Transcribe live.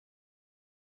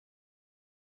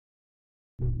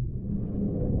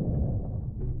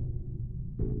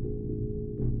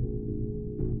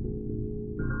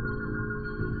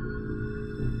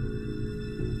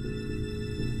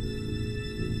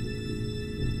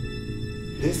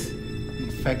This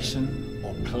infection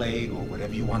or plague or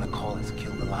whatever you want to call it has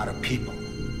killed a lot of people.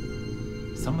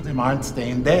 Some of them aren't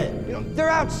staying dead. You know, they're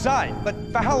outside, but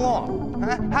for how long?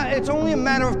 Huh? It's only a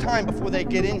matter of time before they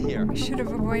get in here. We should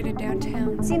have avoided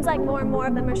downtown. Seems like more and more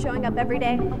of them are showing up every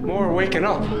day. More are waking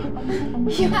up.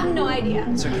 You have no idea.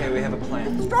 It's okay, we have a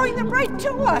plan. Throwing them right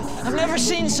to us. I've never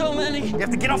seen so many. You have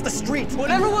to get off the street.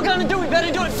 Whatever we're gonna do, we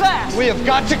better do it fast. We have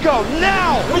got to go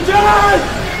now!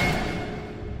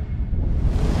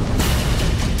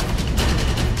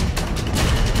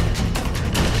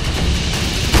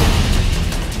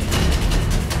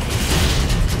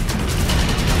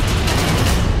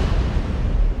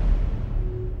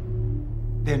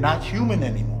 They're not human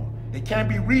anymore. They can't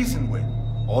be reasoned with.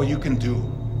 All you can do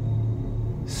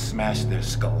is smash their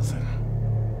skulls in.